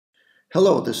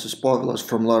Hello, this is Povilas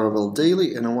from Laravel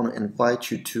Daily, and I want to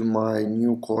invite you to my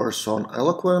new course on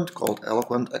Eloquent called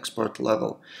Eloquent Expert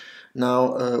Level.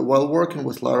 Now, while working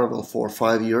with Laravel for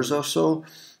 5 years or so,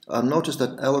 I've noticed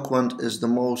that Eloquent is the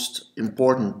most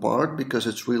important part because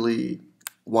it's really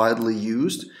widely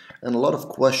used and a lot of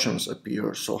questions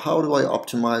appear. So how do I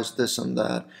optimize this and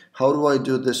that? How do I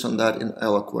do this and that in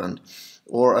Eloquent?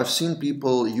 Or I've seen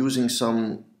people using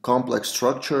some complex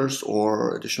structures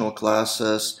or additional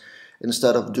classes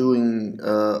instead of using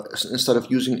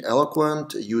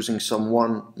Eloquent, using some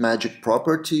one magic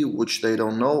property which they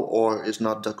don't know or is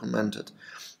not documented.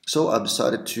 So I've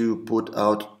decided to put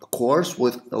out a course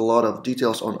with a lot of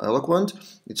details on Eloquent.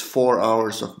 It's 4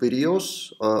 hours of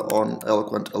videos on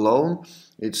Eloquent alone.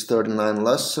 It's 39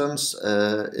 lessons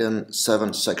in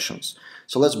 7 sections.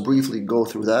 So let's briefly go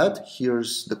through that.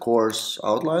 Here's the course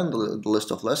outline, the list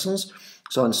of lessons.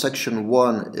 So in section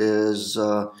one is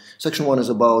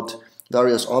about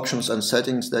various options and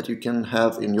settings that you can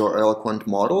have in your Eloquent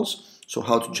models. So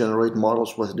how to generate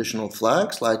models with additional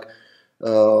flags like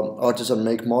artisan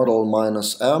make model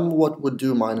 -m, what would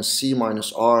do -c,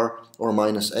 -r, or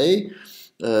 -a.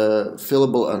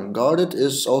 Fillable and guarded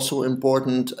is also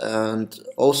important, and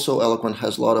also Eloquent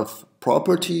has a lot of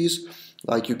properties,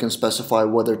 like you can specify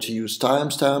whether to use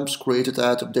timestamps, created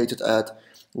at, updated at,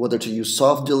 whether to use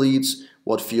soft deletes,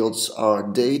 what fields are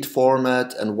date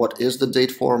format and what is the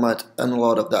date format, and a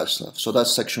lot of that stuff. So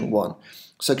that's section one.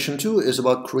 Section two is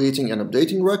about creating and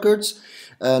updating records,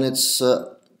 and it's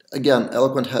again,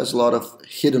 Eloquent has a lot of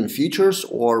hidden features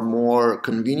or more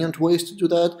convenient ways to do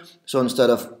that. So instead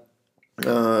of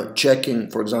checking,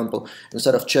 for example,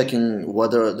 instead of checking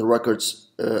whether the records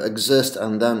exist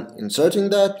and then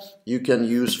inserting that, you can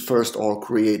use first or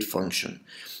create function.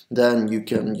 Then you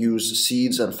can use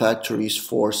seeds and factories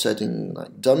for setting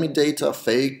like dummy data,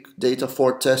 fake data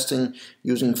for testing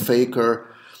using faker.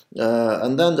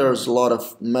 And then there's a lot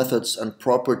of methods and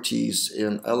properties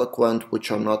in Eloquent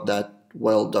which are not that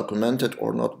well documented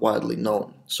or not widely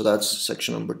known. So that's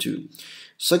section number two.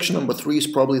 Section number three is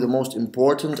probably the most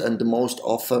important and the most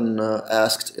often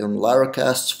asked in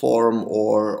Laracasts forum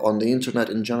or on the internet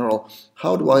in general.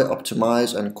 How do I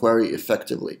optimize and query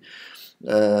effectively?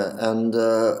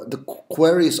 The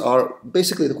queries are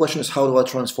basically, the question is, how do I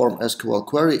transform SQL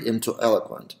query into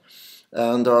Eloquent?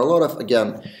 And there are a lot of, again,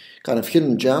 kind of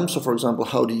hidden gems. So for example,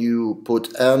 how do you put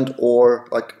and or,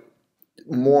 like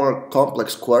more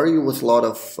complex query with a lot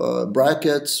of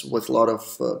brackets, with a lot of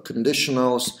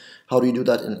conditionals? How do you do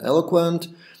that in Eloquent?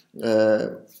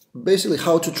 Basically,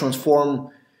 how to transform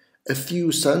a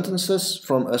few sentences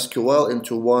from SQL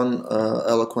into one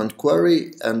Eloquent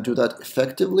query and do that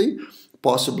effectively,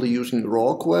 possibly using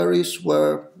raw queries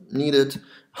where needed,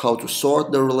 how to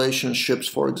sort the relationships.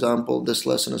 For example, this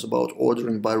lesson is about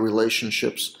ordering by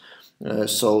relationships.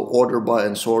 So order by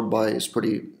and sort by is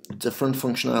pretty different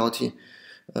functionality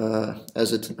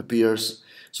as it appears.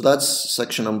 So that's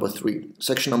section number three.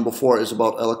 Section number four is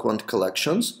about Eloquent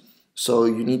collections. So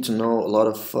you need to know a lot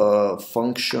of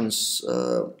functions.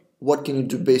 What can you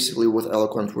do basically with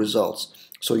Eloquent results?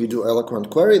 So you do Eloquent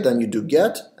query, then you do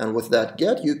get, and with that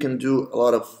get you can do a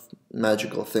lot of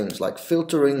magical things like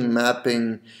filtering,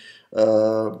 mapping,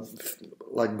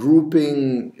 like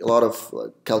grouping, a lot of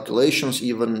calculations,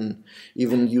 even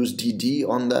use DD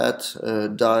on that,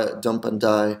 dump and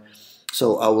die.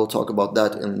 So I will talk about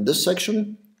that in this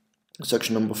section.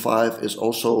 Section number five is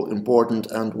also important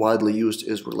and widely used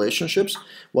is relationships.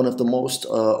 One of the most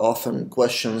often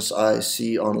questions I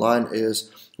see online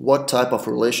is, what type of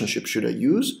relationship should I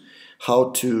use?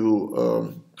 How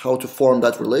to form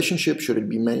that relationship? Should it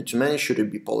be many-to-many? Should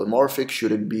it be polymorphic?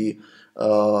 Should it be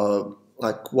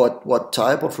like what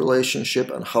type of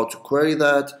relationship and how to query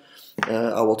that?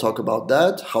 I will talk about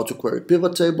that, how to query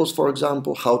pivot tables, for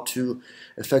example, how to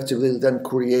effectively then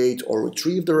create or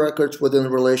retrieve the records within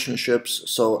relationships.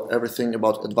 So everything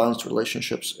about advanced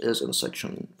relationships is in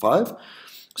section 5.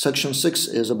 Section 6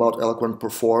 is about Eloquent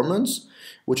performance,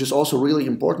 which is also really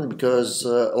important because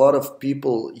a lot of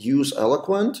people use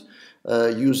Eloquent,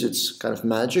 use its kind of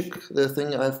magic, the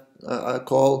thing I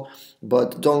call,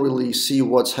 but don't really see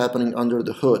what's happening under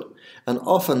the hood. And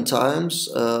oftentimes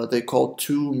they call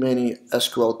too many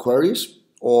SQL queries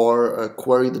or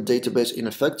query the database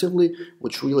ineffectively,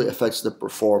 which really affects the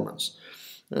performance.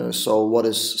 So what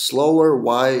is slower,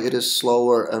 why it is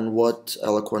slower, and what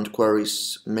Eloquent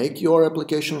queries make your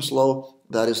application slow,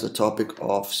 that is the topic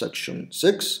of section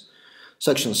 6.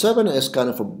 Section 7 is kind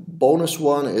of a bonus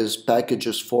one, is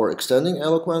packages for extending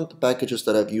Eloquent, packages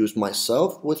that I've used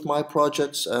myself with my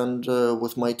projects and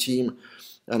with my team.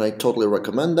 And I totally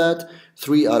recommend that.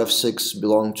 3 out of 6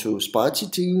 belong to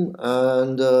Spazi team,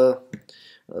 and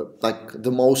like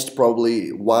the most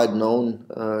probably wide-known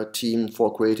team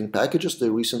for creating packages. They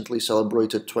recently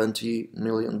celebrated 20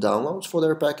 million downloads for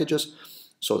their packages.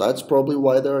 So that's probably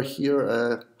why they're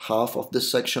here, half of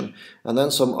this section. And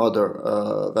then some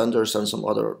other vendors and some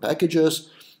other packages.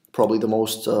 Probably the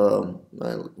most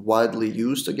widely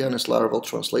used, again, is Laravel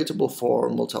Translatable for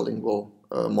multilingual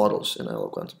models in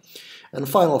Eloquent. And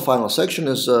final section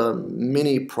is a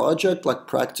mini project, like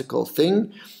practical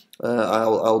thing.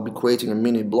 I'll be creating a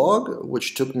mini blog,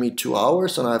 which took me 2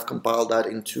 hours, and I've compiled that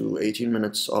into 18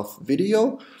 minutes of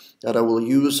video. That I will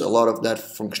use a lot of that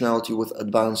functionality with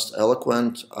advanced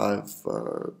Eloquent I've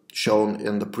shown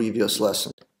in the previous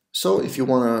lesson. So if you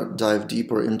want to dive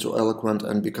deeper into Eloquent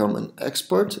and become an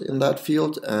expert in that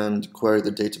field and query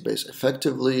the database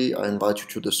effectively, I invite you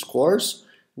to this course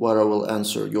where I will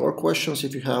answer your questions.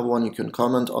 If you have one, you can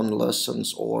comment on the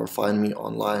lessons or find me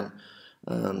online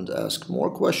and ask more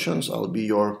questions. I'll be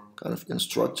your kind of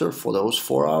instructor for those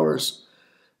 4 hours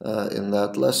in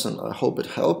that lesson. I hope it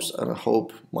helps, and I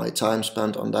hope my time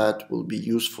spent on that will be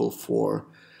useful for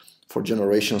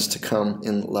generations to come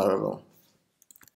in Laravel.